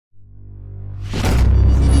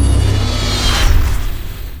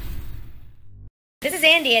is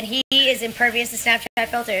Andy, and he is impervious to Snapchat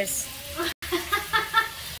filters.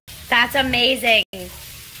 That's amazing.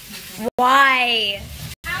 Why?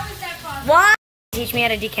 How is that possible? Why? Teach me how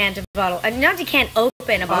to decant a bottle. Not decant,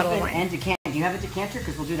 open a bottle of wine. And decant. Do you have a decanter?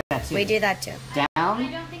 Because we'll do that too. We do that too. Down.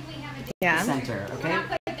 I don't think we have a Yeah. Center. Okay. We're not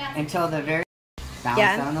putting that- Until the very balance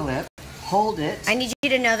Yeah. down on the lip. Hold it. I need you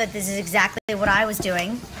to know that this is exactly what I was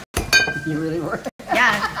doing. You really were.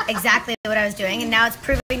 Yeah, exactly what I was doing, and now it's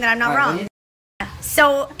proving that I'm not All right, wrong.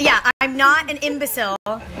 So, yeah, I'm not an imbecile.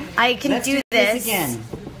 I can Let's do this again.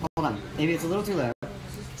 Hold on. Maybe it's a little too low.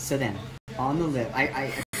 So then, on the lip.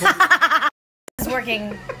 It's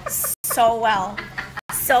working so well.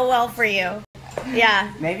 So well for you.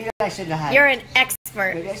 Yeah. Maybe I should have. You're an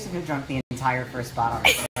expert. Maybe I should have drunk the entire first bottle.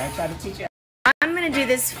 I tried to teach you. I'm going to do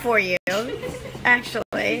this for you,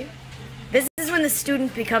 actually. This is when the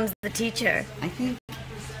student becomes the teacher. I think.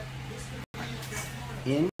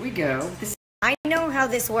 In we go. I know how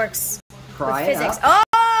this works Cry with it physics. up.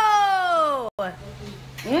 Oh!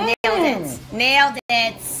 Nailed it. Nailed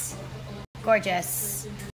it. Gorgeous.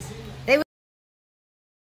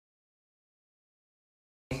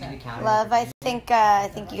 Love, I think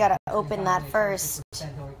you gotta open that first.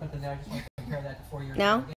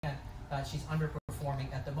 No? She's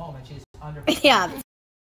underperforming at the moment. She's Yeah,